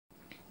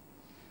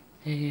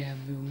Hey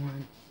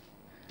everyone,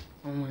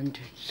 I want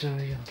to show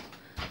you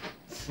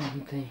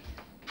something.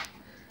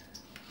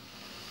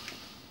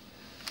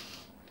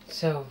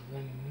 So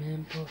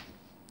remember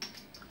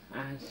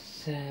I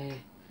said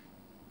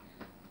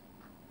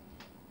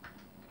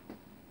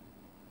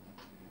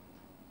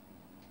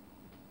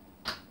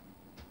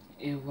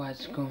it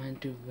was going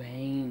to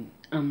rain,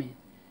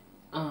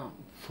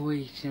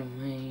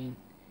 freezing rain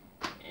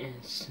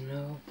and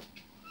snow?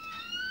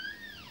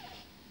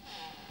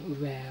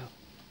 Well,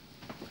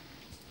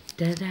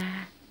 did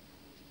I?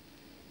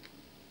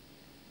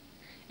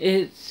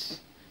 It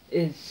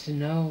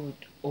snowed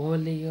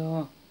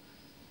earlier,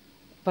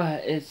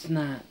 but it's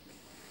not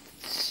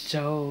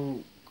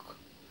so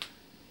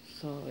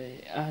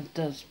sorry. I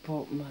just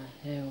put my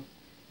hair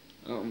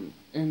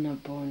in a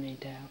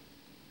ponytail.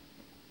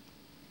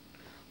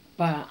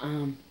 But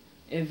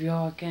if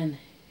y'all can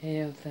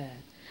hear that,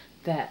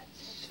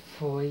 that's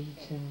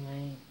freezing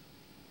rain.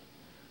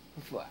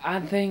 I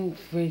think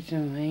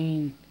freezing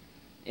rain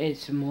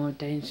is more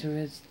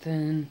dangerous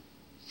than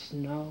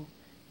snow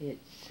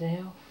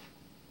itself.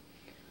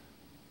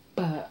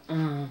 But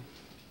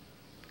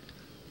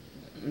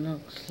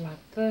looks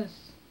like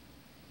this.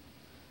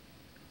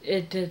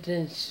 It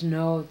didn't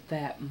snow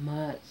that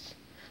much.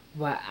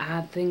 What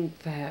I think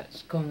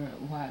what's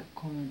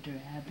going to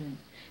happen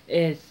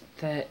is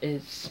that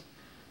it's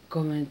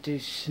going to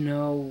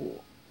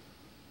snow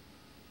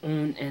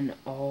on and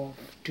off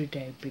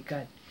today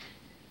because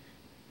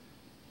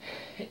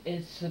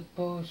it's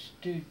supposed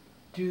to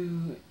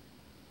do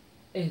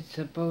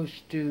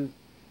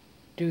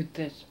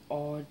this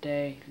all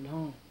day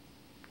long.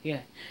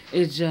 Yeah,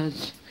 it's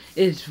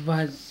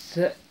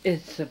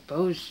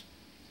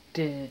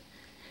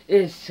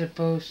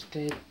supposed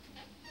to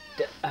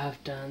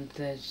I've done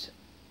this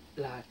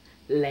like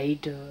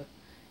later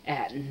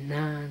at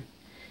 9.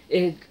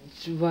 It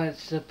was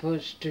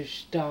supposed to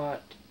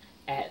start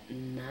at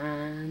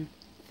 9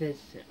 this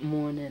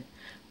morning,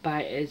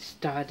 but it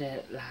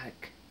started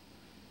like,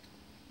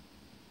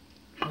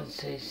 let's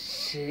say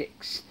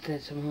 6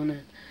 this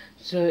morning.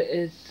 So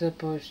it's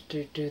supposed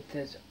to do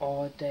this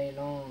all day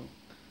long.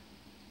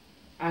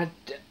 I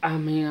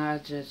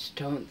just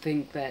don't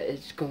think that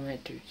it's going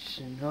to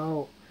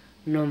snow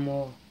no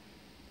more.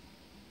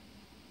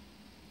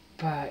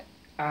 But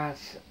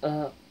as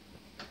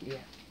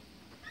yeah.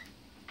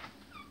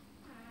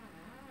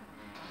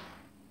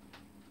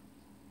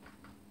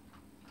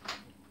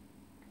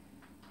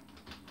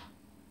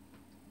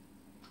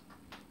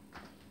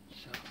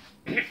 So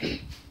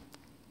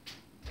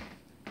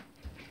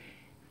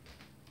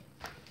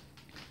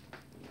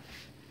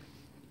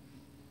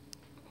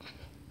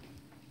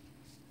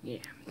yeah,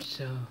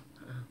 so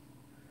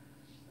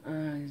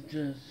I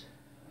just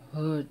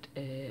heard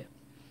it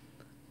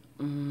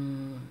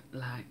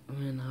like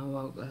when I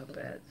woke up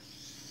at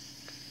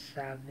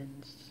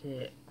 7,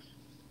 6.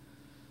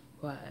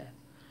 What?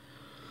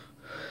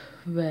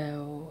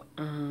 Well,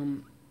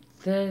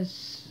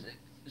 this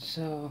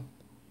so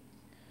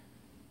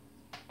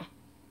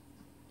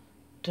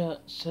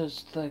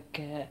Sister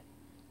Cat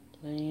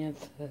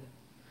Lantha,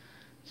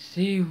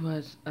 she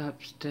was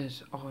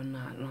upstairs all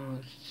night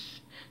long.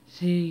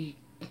 She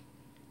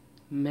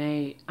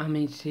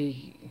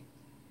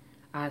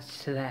I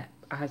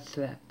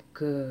slept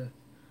good.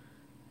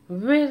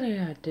 Really,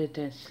 I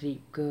didn't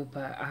sleep good,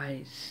 but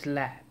I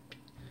slept.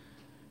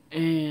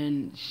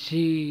 And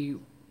she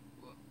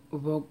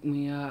woke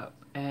me up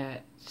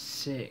at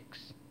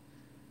 6.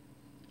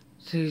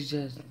 She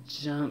just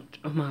jumped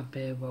on my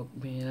bed, woke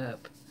me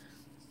up.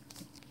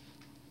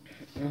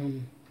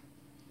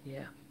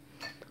 Yeah.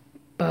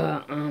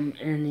 But,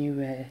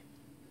 anyway,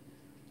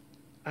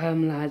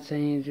 I'm not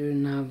saying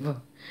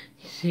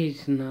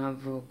she's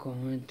never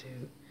going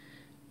to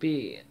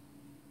be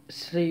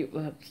sleep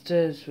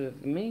upstairs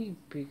with me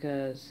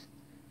because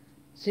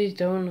she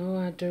don't know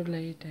how to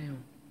lay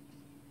down.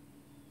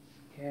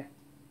 Yeah.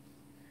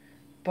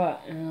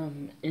 But,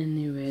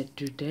 anyway,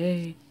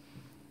 today,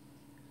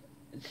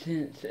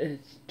 since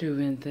it's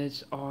doing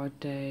this all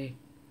day,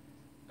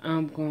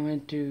 I'm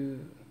going to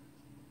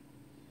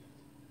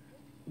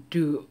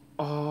do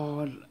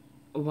all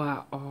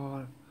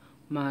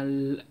my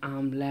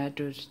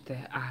letters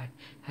that I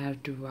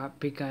have to write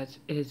because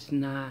it's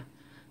not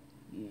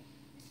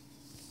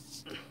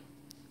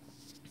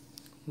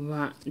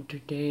right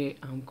today.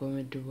 I'm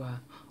going to write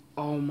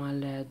all my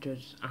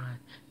letters I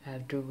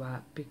have to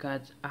write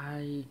because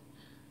I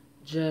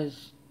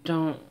just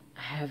don't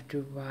have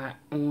to write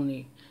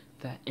only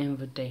the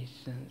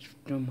invitations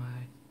to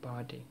my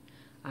body.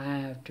 I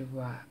have to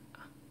write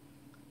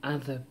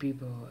other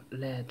people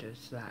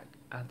letters like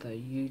other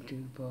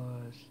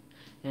YouTubers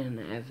and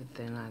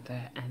everything like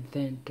that. And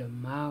then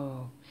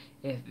tomorrow,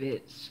 if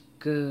it's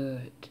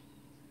good,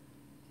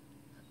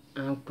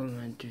 I'm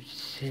going to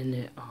send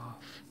it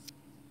off.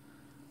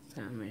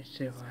 Let me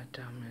see what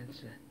time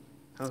is it.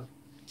 Oh,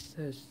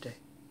 Thursday.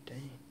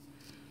 Dang.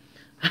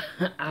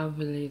 I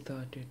really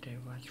thought today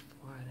was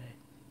Friday.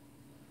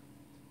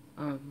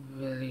 I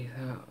really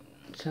thought.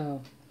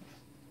 So,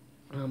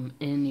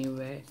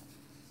 anyway,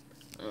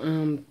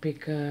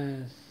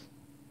 Because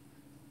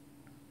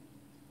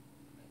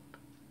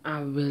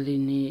I really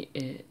need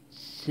it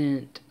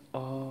sent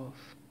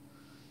off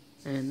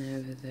and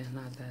everything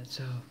like that.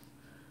 So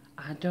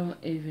I don't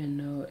even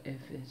know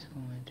if it's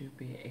going to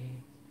be a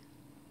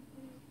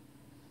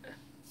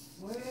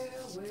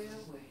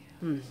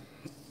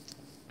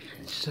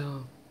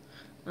So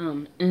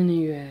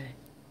anyway,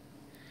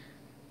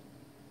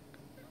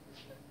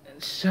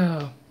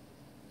 so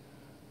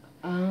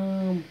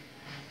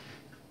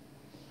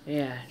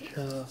yeah,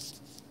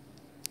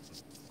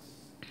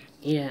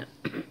 yeah,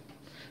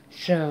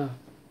 so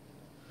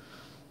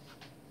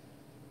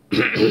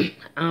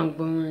I'm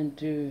going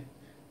to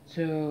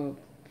so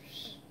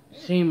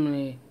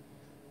seemingly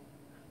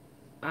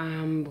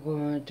I'm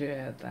going to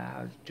have the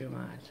house to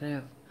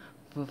myself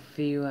for a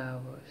few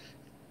hours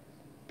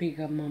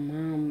because my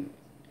mom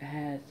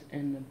has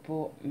an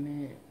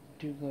appointment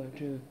to go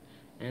to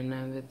and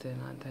everything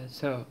like that.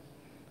 So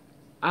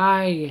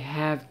I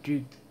have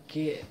to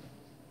get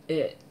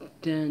it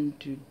done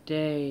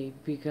today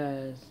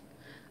because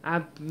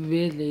I've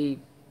really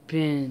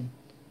been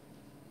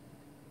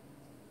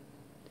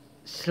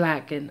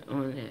slacking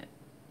on it,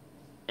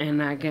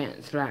 and I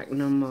can't slack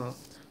no more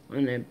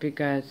on it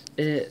because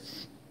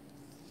it's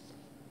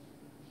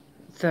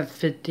the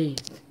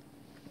 15th.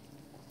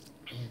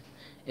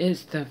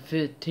 It's the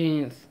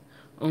 15th,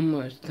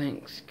 almost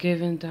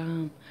Thanksgiving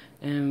time,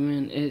 and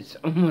when it's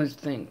almost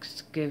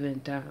Thanksgiving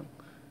time,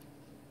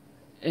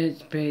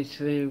 it's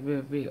basically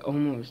will be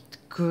almost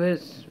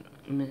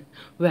Christmas,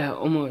 well,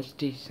 almost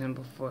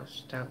December 1st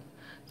stuff.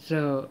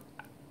 So,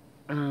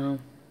 I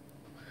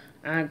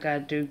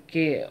got to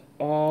get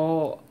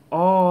all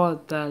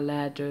the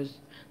letters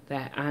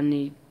that I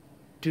need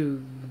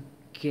to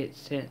get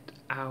sent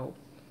out.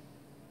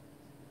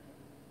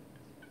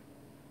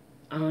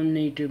 I'll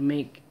need to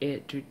make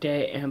it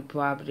today and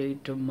probably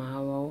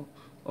tomorrow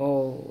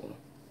or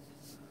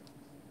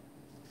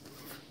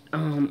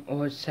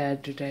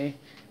Saturday.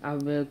 I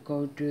will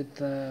go to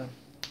the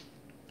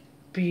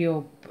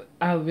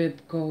I will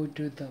go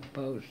to the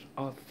post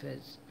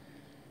office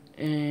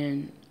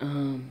and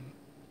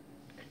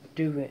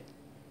do it.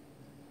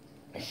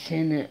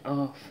 Send it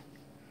off.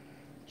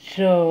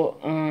 So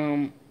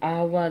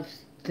I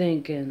was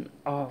thinking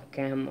off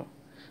camera.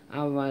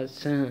 I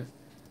was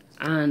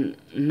I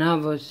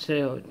never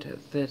said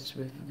this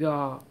with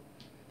y'all,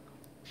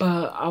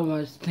 but I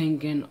was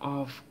thinking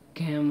off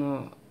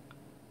camera,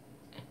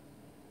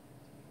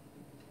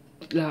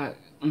 like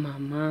my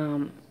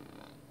mom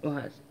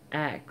was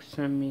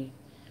asking me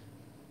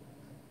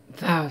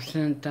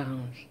 1,000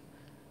 times,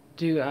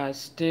 do I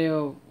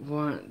still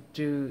want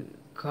to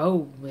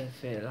go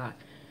with it? Like,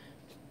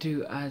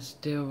 do I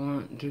still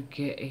want to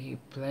get a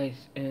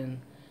place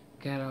in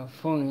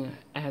California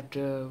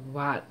after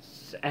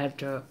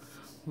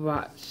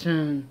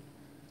Watson,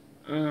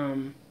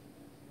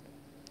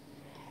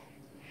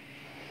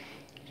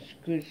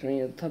 excuse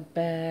me, the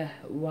bad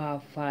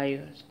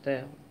wildfires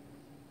there?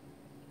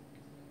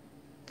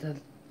 The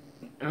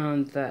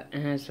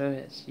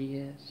answer is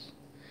yes.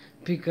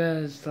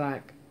 Because,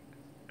 like,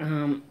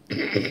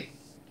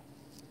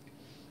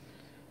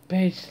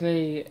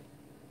 basically,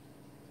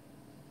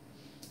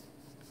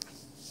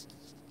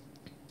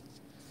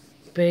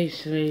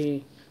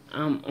 basically,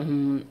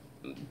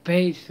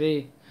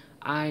 basically,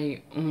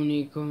 I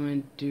only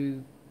going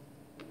to,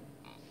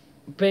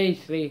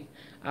 basically,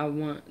 I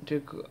want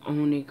to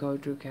only go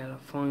to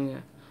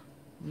California,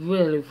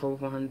 really for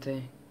one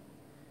thing.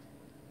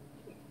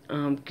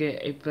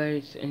 Get a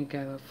place in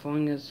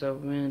California so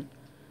when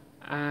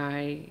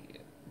I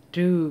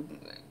do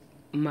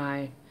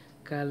my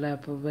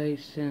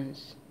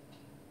collaborations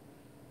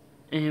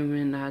and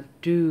when I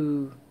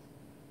do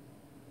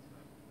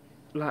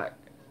like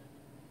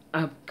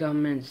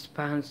upcoming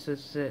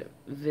sponsorship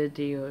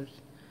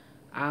videos,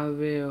 I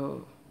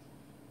will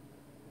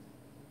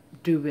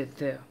do it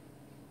there.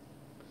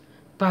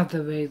 By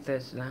the way,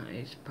 that's not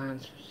a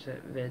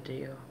sponsorship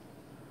video,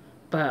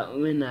 but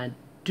when I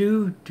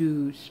do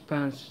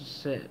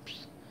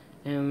sponsorships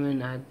and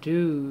when I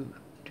do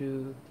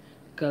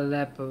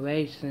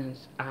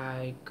collaborations,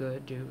 I go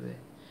do it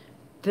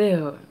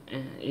there.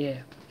 And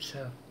yeah,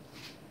 so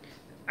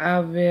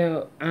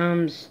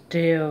I'm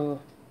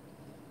still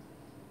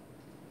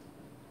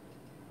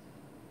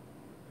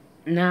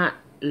not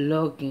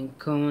looking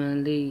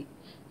currently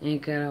in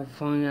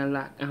California,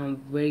 like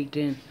I'm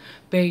waiting.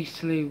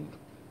 Basically,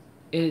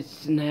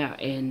 it's now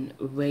in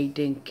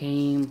waiting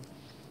game.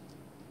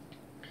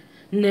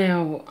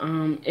 Now,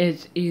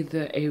 it's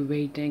either a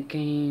waiting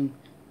game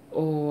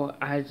or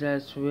I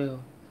just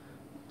will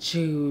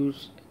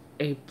choose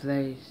a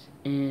place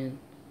in,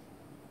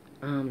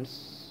 oh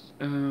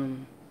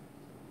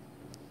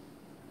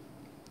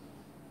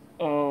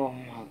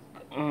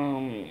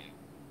my,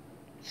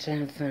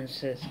 San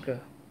Francisco.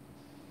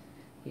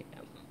 Yeah,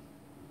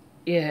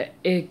 yeah,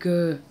 it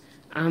could,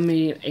 I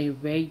mean, a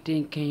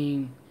waiting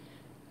game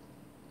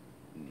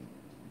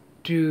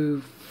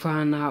to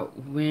find out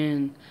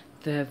when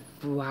the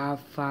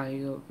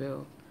wildfire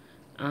will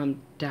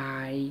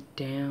die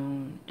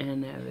down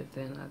and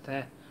everything like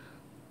that.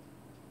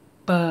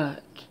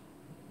 But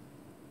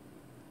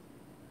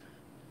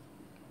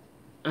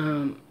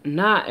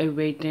not a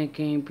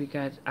rethinking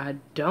because I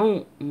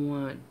don't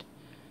want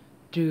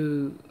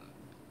to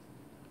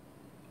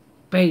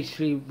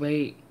basically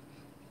wait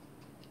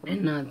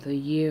another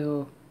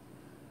year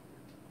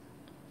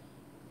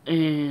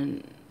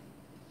and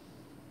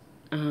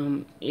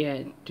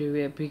yeah, do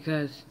it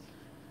because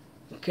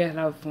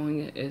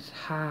California is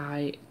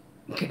high.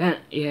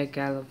 Yeah,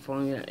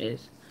 California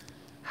is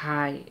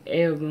high.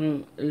 It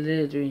won't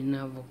literally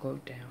never go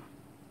down.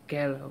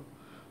 California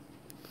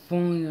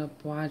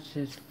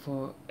prices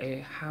for a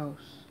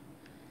house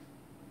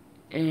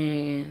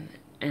and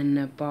an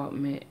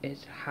apartment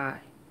is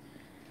high.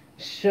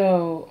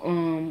 So,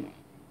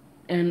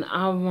 and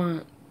I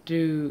want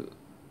to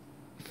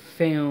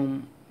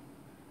film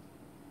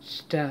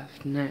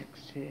stuff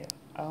next year.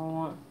 I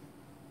want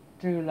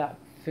to like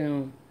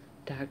film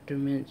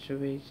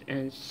documentaries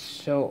and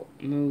short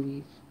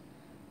movies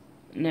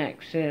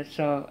next year,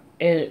 so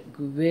it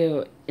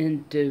will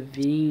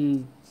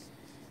intervene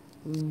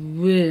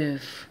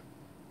with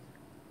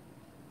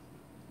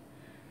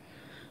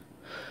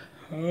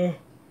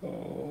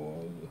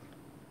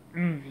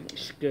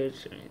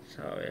excuse me,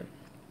 sorry.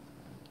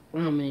 I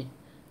mean,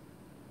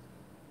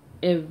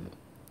 if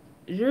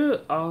you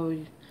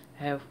always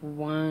have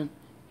one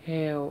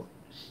hair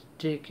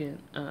sticking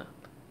up,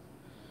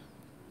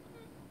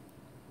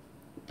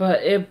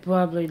 but it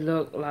probably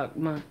look like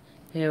my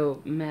hair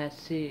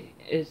messy.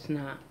 It's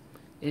not.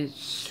 It's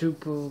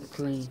super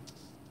clean.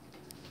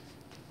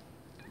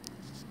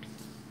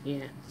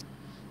 Yeah,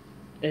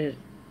 it's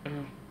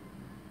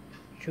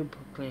super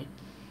clean.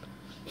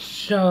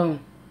 So,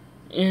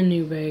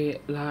 anyway,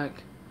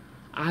 like,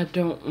 I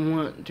don't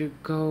want to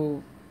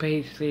go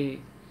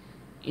basically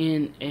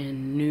in a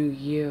new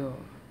year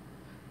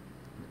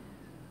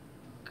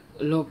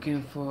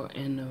looking for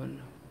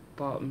an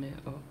apartment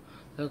or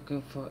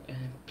looking for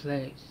a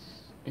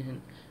place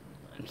in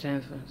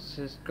San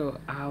Francisco.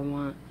 I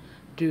want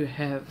to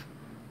have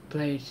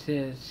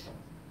places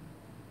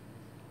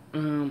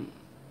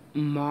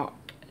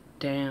marked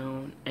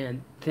down,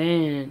 and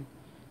then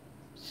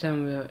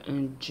somewhere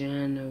in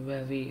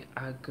January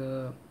I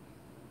go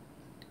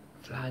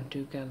fly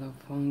to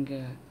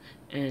California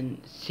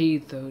and see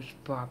those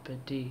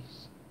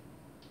properties.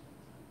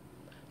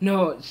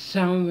 No,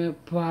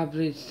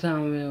 probably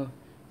somewhere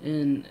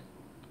in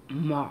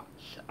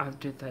March of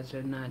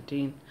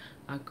 2019,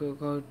 I could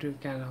go to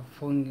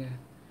California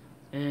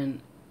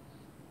and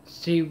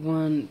see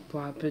one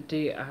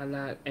property I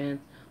like and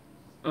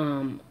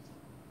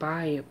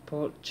buy it,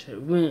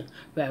 rent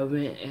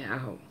it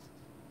out.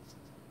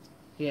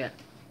 Yeah.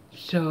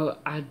 So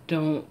I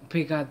don't,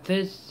 because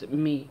this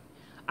me,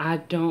 I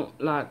don't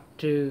like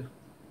to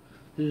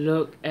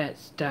look at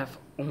stuff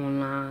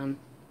online.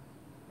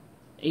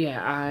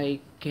 Yeah, I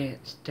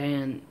can't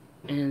stand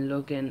and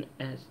looking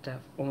at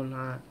stuff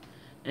online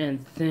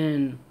and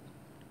then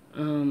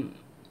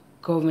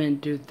go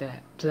and do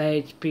that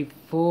place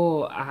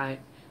before I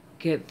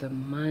get the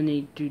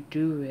money to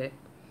do it.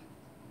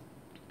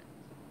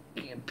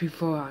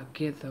 Before I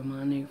get the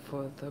money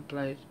for the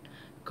place,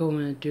 go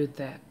and do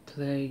that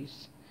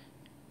place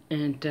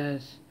and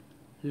just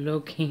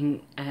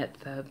looking at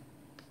the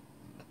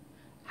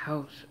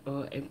house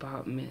or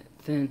apartment,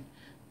 then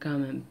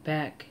coming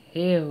back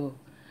here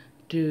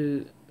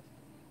to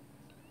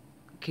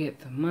get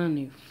the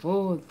money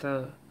for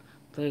the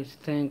place,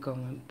 then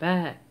going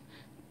back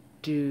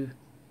to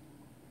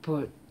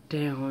put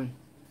down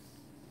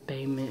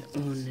payment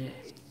on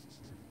it.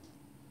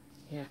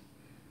 Yeah.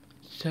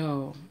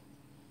 So,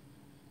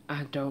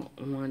 I don't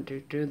want to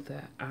do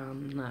that.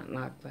 I'm not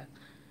like that.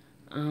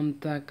 I'm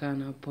that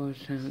kind of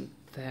person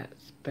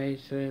that's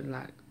basically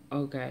like,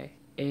 okay,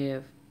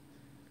 if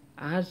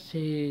I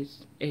see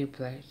a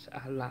place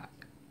I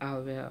like, I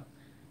will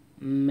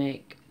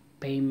make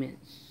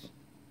payments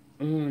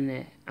on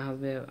it.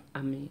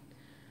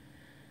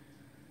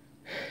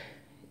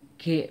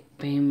 Get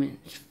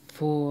payments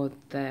for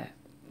that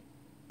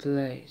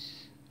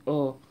place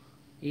or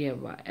yeah,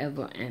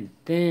 whatever, and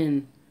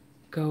then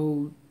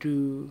go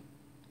to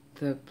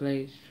the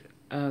place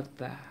of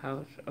the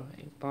house or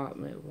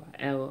apartment,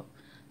 whatever.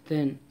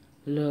 Then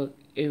look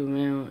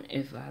around.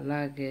 If I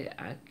like it,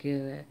 I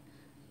get it.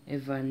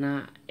 If I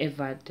don't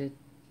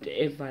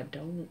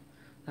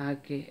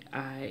like it,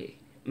 I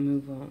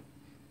move on.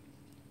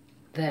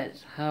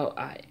 That's how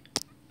I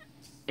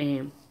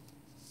am.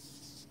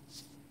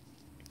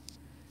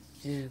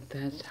 Yeah,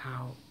 that's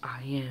how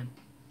I am.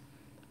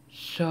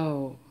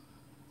 So,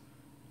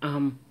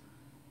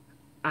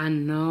 I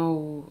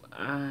know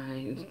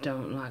I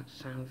don't like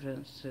San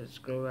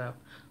Francisco well.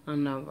 I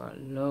never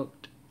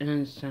looked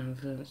in San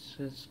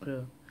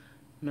Francisco,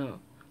 no.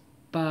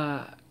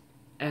 But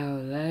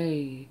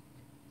LA,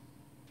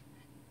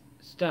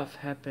 stuff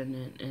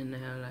happening in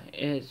LA.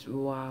 It's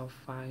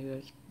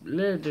wildfires,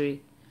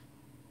 literally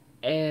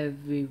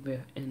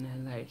everywhere in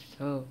LA.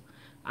 So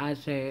I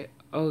say,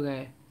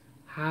 okay,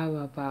 how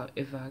about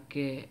if I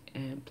get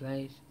a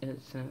place in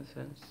San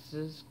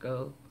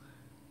Francisco?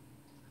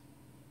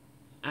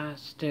 I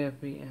still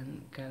be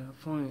in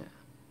California,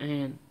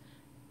 and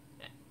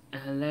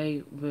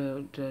LA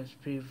will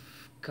just be a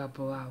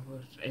couple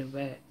hours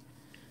away.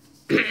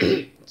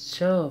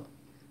 So,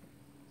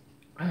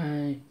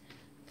 this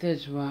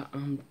is what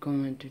I'm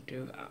going to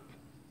do.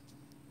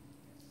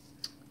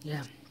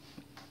 Yeah.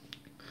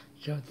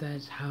 So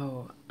that's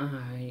how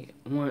I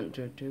want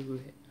to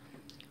do it.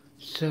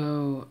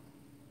 So,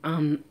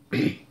 I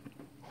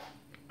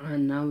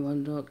never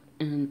looked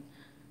in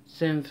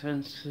San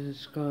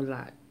Francisco,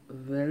 like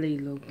really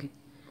looking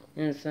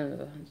in San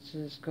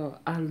Francisco.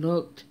 I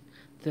looked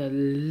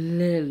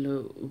really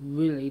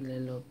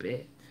little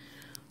bit,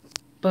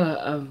 but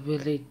I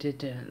really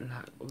didn't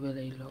like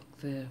really look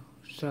there.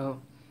 So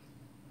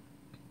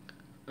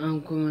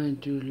I'm going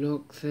to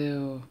look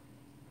there,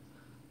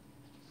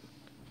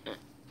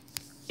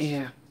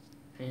 yeah,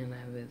 and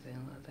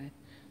everything like that.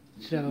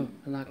 So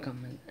like,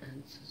 comment,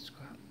 and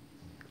subscribe.